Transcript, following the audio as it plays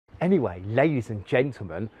Anyway, ladies and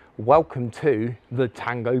gentlemen, welcome to the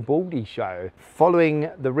Tangobaldy Show. Following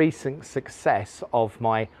the recent success of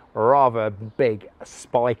my rather big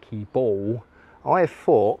spiky ball, I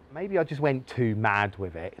thought maybe I just went too mad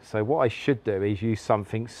with it. So what I should do is use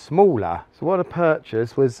something smaller. So what I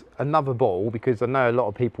purchased was another ball, because I know a lot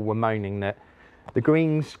of people were moaning that the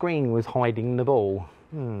green screen was hiding the ball.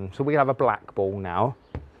 So we have a black ball now.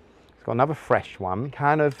 It's got another fresh one,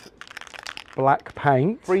 can of black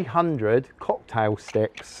paint, 300 cocktail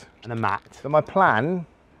sticks and a mat. So my plan,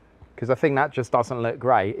 because I think that just doesn't look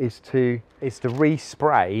great, is to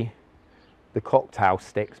respray the cocktail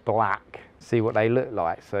sticks black, see what they look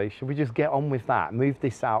like. So should we just get on with that? Move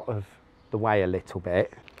this out of the way a little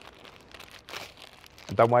bit.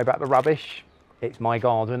 And don't worry about the rubbish. It's my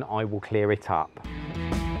garden, I will clear it up.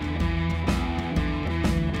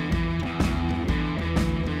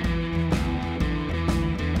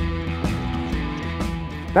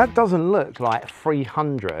 That doesn't look like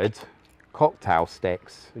 300 cocktail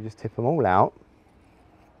sticks. We just tip them all out.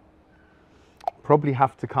 Probably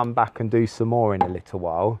have to come back and do some more in a little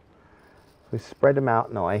while. We spread them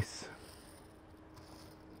out nice.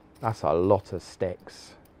 That's a lot of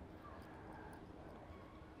sticks.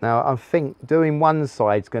 Now I think doing one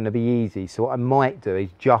side's going to be easy, so what I might do is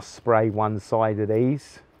just spray one side of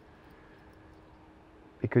these,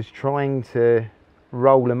 because trying to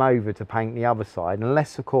roll them over to paint the other side,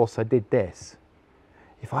 unless of course I did this,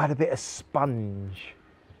 if I had a bit of sponge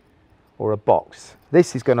or a box,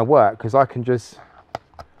 this is going to work because I can just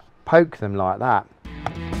poke them like that.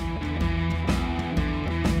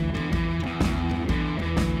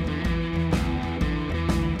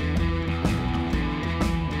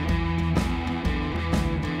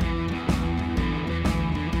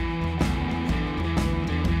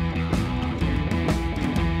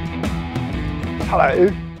 Hello,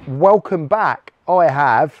 welcome back. I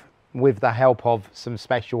have, with the help of some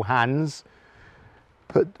special hands,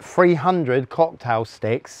 put 300 cocktail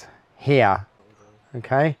sticks here,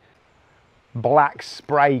 okay? Black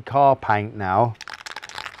spray car paint now.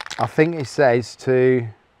 I think it says to,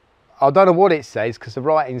 I don't know what it says because the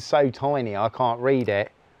writing's so tiny I can't read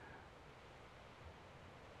it.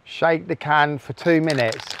 Shake the can for 2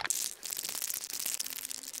 minutes.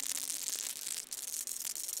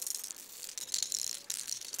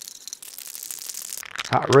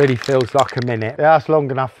 That really feels like a minute. Yeah, that's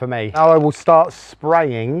long enough for me. Now I will start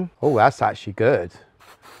spraying. Oh, that's actually good.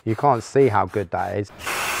 You can't see how good that is.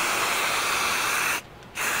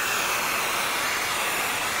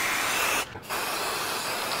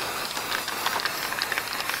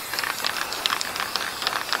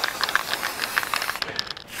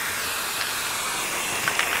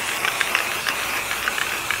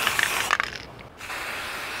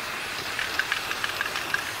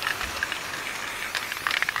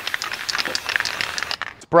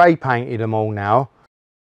 Spray painted them all now.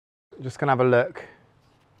 Just gonna have a look.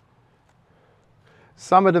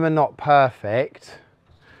 Some of them are not perfect.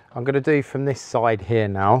 I'm gonna do from this side here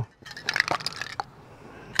now.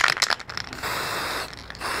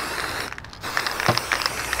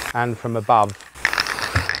 And from above.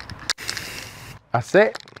 That's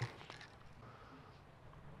it.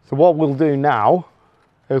 So what we'll do now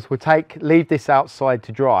is we'll leave this outside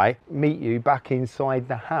to dry, meet you back inside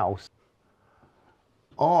the house.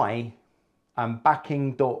 I am back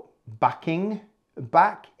indoors,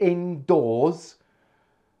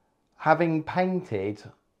 having painted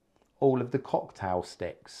all of the cocktail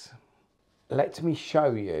sticks. Let me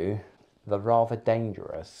show you the rather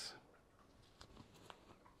dangerous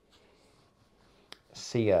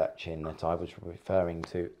sea urchin that I was referring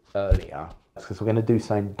to earlier. Because we're going to do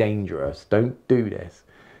something dangerous. Don't do this.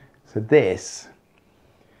 So this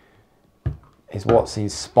is what's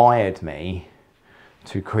inspired me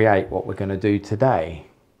to create what we're going to do today.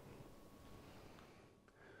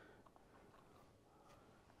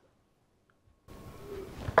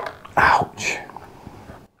 Ouch.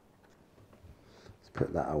 Let's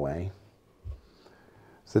put that away.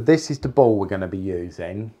 So this is the ball we're going to be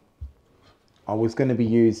using. I was going to be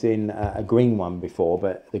using a green one before,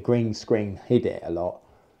 but the green screen hid it a lot.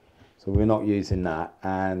 So we're not using that.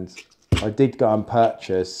 And I did go and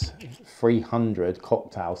purchase 300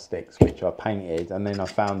 cocktail sticks, which I painted, and then I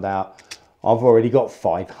found out I've already got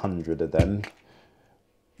 500 of them.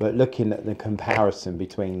 But looking at the comparison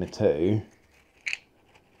between the two,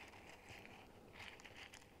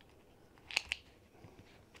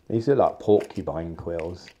 these are like porcupine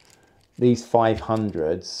quills. These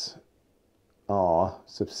 500s are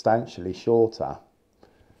substantially shorter.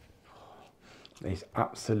 These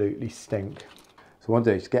absolutely stink. So what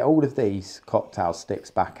I do is get all of these cocktail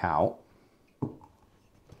sticks back out.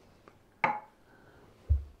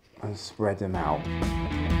 and spread them out.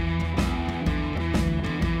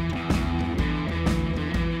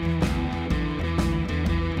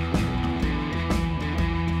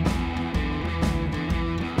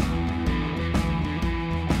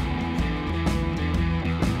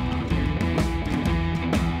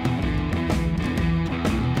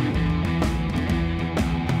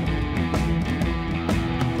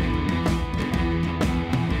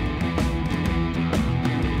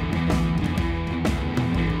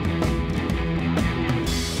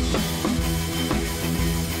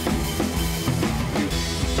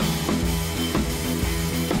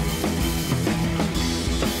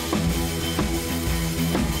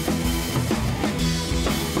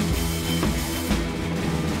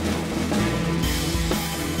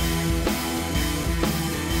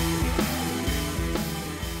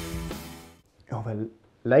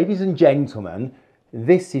 Ladies and gentlemen,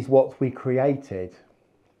 this is what we created.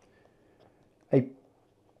 A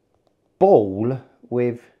ball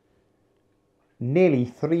with nearly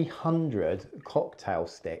 300 cocktail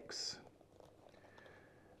sticks.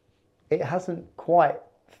 It hasn't quite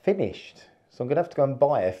finished, so I'm going to have to go and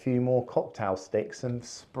buy a few more cocktail sticks and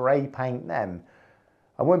spray paint them.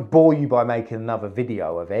 I won't bore you by making another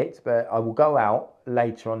video of it, but I will go out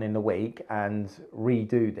later on in the week and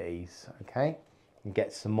redo these, okay? And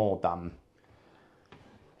get some more done.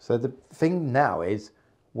 So the thing now is,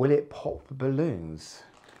 will it pop balloons?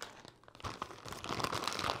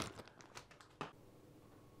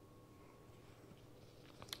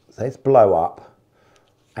 So let's blow up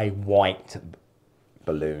a white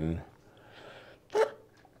balloon.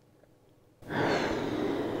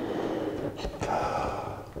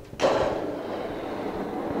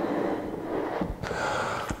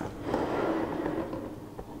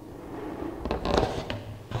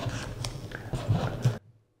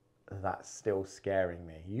 That's still scaring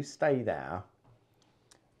me. You stay there.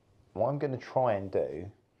 What I'm going to try and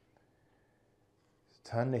do is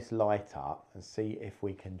turn this light up and see if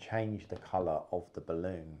we can change the colour of the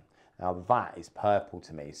balloon. Now that is purple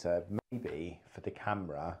to me, so maybe for the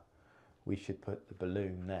camera we should put the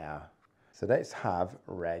balloon there. So let's have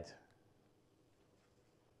red.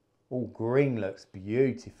 Oh, green looks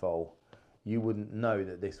beautiful. You wouldn't know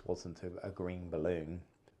that this wasn't a green balloon.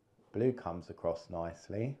 Blue comes across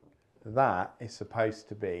nicely. That is supposed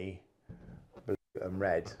to be blue and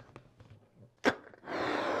red. Can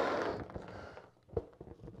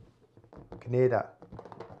you hear that?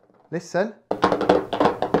 Listen.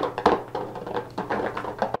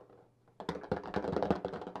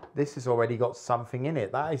 This has already got something in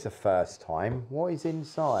it. That is the first time. What is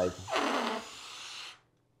inside?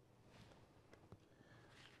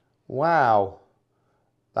 Wow.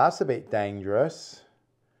 That's a bit dangerous.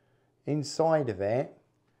 Inside of it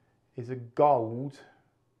is a gold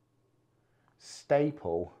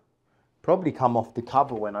staple. Probably come off the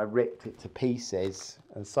cover when I ripped it to pieces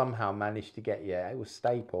and somehow managed to get, yeah, it was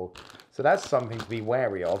staple. So that's something to be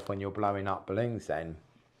wary of when you're blowing up balloons then.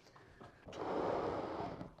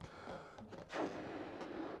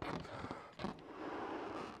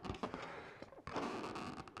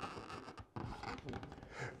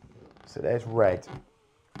 So there's red.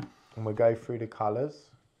 And we'll go through the colours.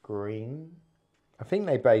 Green. I think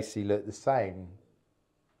they basically look the same.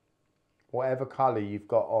 Whatever colour you've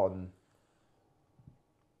got on.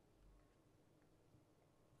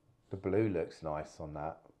 The blue looks nice on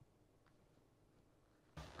that.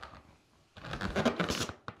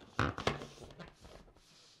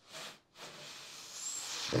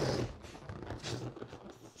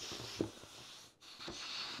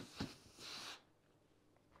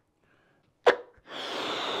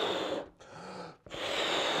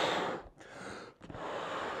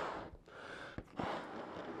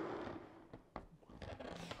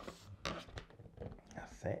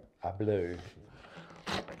 That's it, a blue.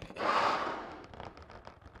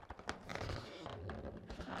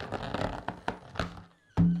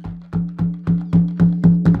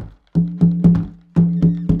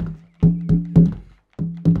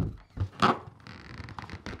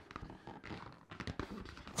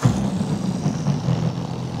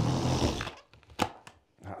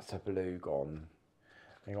 That's a blue gone.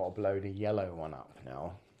 I got to blow the yellow one up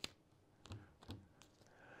now.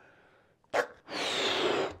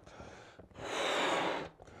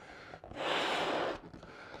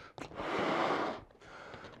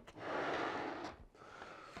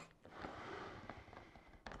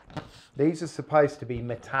 These are supposed to be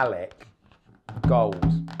metallic gold.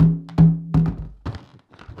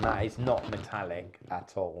 That is not metallic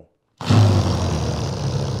at all.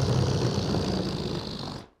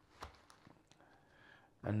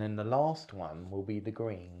 And then the last one will be the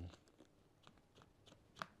green.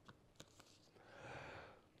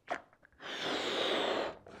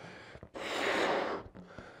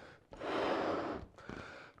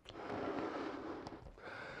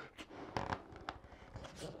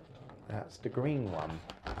 That's the green one.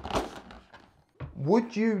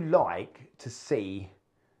 Would you like to see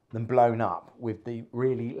them blown up with the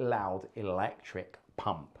really loud electric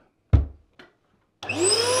pump?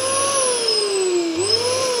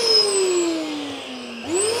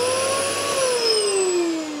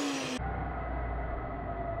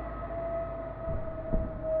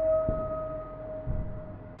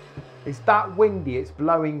 It's that windy, it's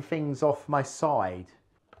blowing things off my side.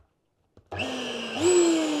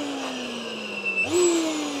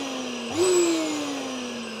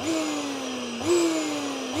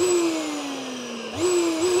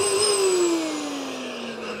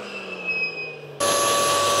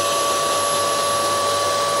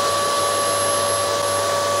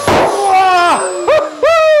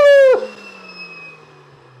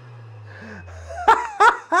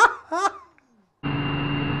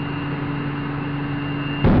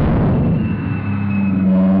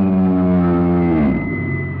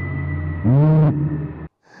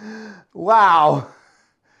 Wow,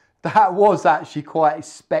 that was actually quite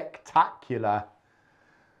spectacular.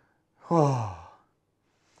 Oh.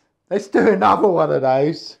 Let's do another one of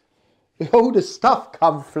those. All the stuff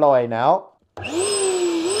come flying out.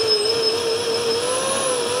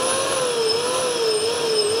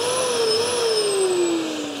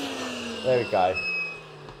 There we go.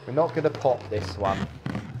 We're not going to pop this one.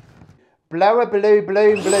 Blow a balloon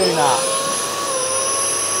up.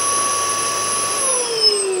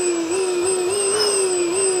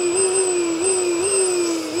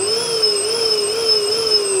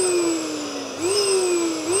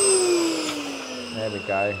 There we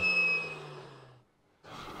go.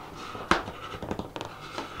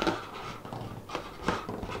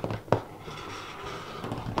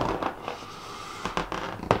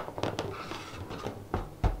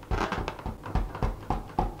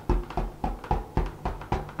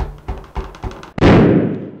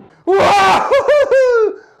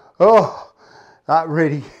 Oh, that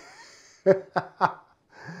really...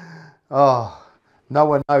 Oh, no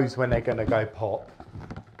one knows when they're going to go pop.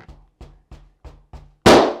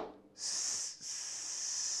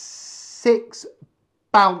 6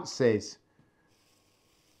 bounces.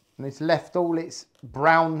 And it's left all its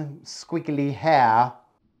brown squiggly hair.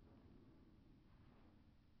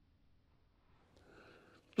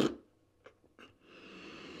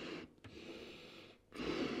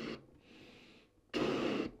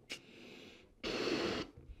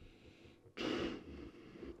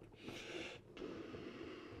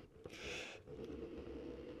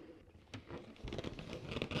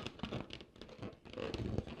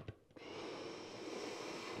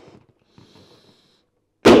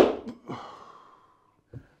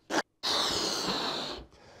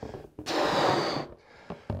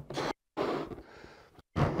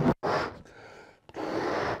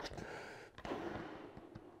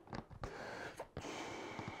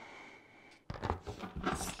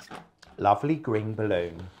 Lovely green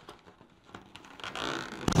balloon.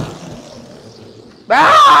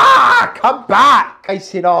 Ah! Come back!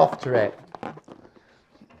 Chasing after it.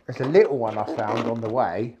 There's a little one I found on the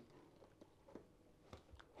way.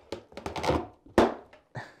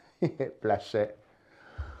 Bless it.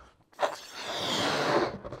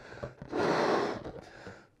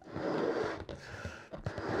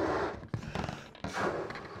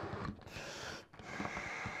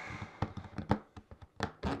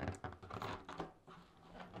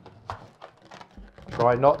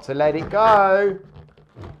 Try not to let it go.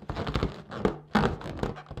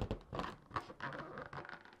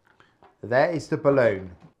 There is the balloon.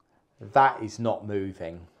 That is not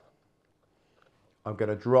moving. I'm going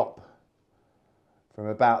to drop from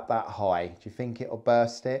about that high. Do you think it'll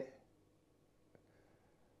burst it?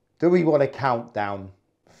 Do we want to count down?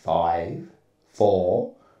 5,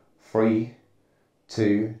 4, 3,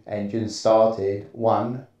 2, engine started,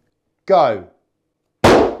 1, go.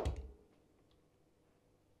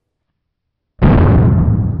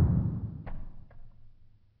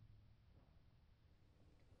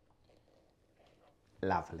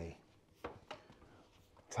 Lovely.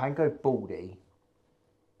 Tangobaldy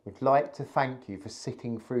would like to thank you for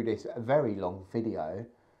sitting through this very long video,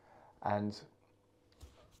 and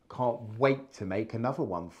can't wait to make another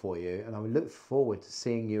one for you, and I look forward to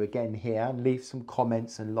seeing you again here, and leave some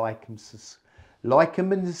comments and like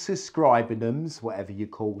them and subscribe them, whatever you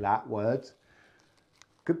call that word.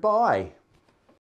 Goodbye.